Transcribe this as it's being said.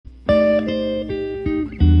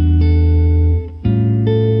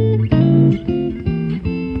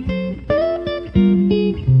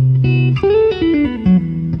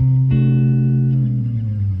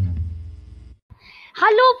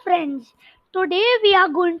Today we are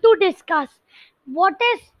going to discuss what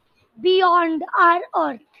is beyond our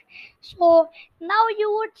Earth. So now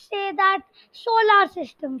you would say that solar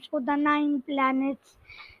system, so the 9 planets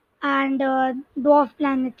and dwarf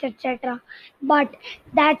planets, etc. But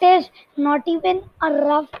that is not even a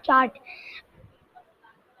rough chart.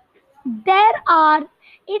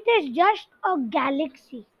 It is just a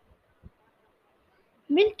galaxy.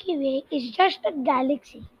 Milky Way is just a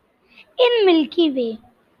galaxy. In Milky Way,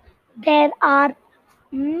 there are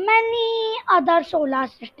many other solar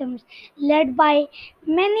systems led by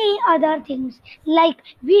many other things, like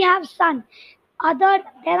we have sun.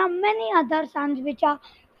 There are many other suns which are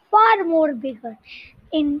far more bigger.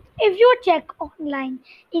 In If you check online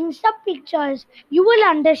in some pictures, you will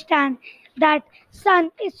understand that sun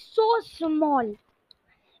is so small.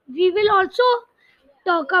 We will also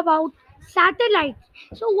talk about satellites.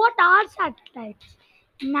 So what are satellites?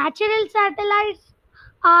 Natural satellites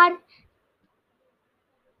are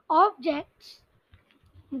objects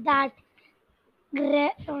that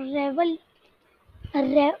revolve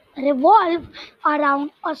revolve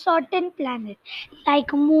around a certain planet,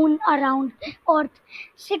 like moon around Earth,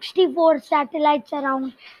 64 satellites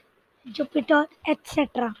around Jupiter,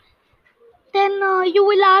 etc. Then you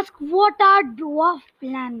will ask, what are dwarf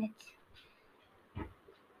planets?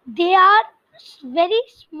 They are very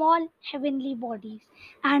small heavenly bodies,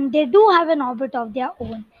 and they do have an orbit of their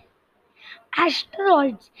own.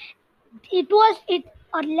 Asteroids. It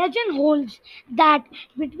a legend holds that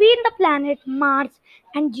between the planet Mars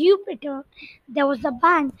and Jupiter there was a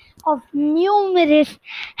band of numerous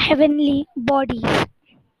heavenly bodies.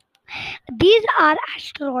 These are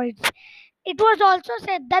asteroids. It was also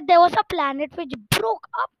said that there was a planet which broke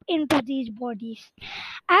up into these bodies.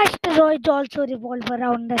 Asteroids also revolve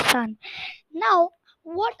around the sun. Now,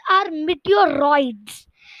 what are meteoroids?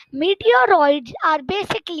 Meteoroids are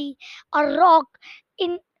basically a rock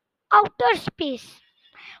in outer space.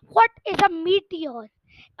 What is a meteor?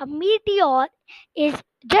 A meteor is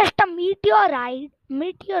just a meteoroid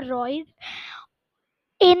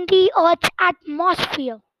in the Earth's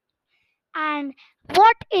atmosphere. And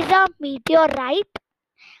what is a meteorite?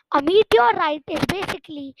 A meteorite is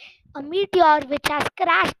basically a meteor which has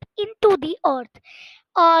crashed into the Earth.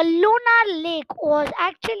 A lunar lake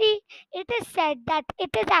it is said that it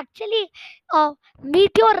is actually a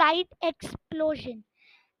meteorite explosion.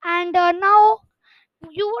 And now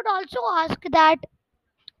you would also ask that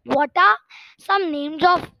what are some names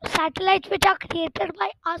of satellites which are created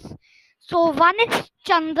by us? So one is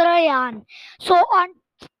Chandrayaan. So on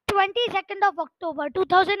 22nd of October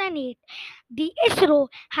 2008, the ISRO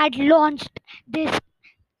had launched this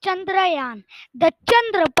Chandrayaan. The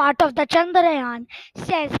Chandra part of the Chandrayaan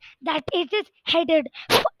says that it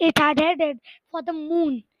had headed for the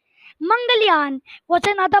moon. Mangalyaan was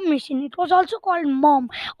another mission. It was also called MOM,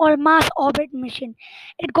 or Mars Orbit Mission.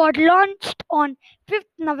 It got launched on 5th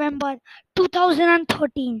November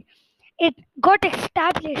 2013. It got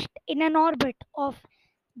established in an orbit of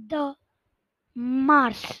the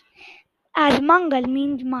Mars, as Mangal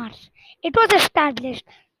means Mars. It was established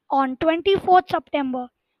on 24th September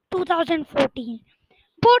 2014.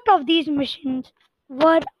 Both of these missions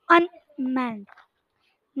were unmanned.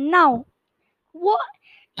 Now, what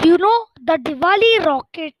the Diwali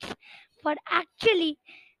rockets were actually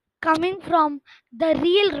coming from the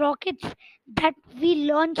real rockets that we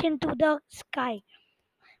launch into the sky.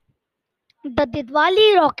 The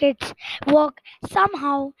Diwali rockets work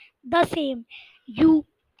somehow the same. You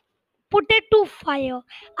put it to fire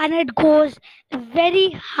and it goes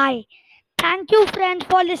very high. Thank you, friends,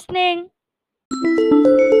 for listening.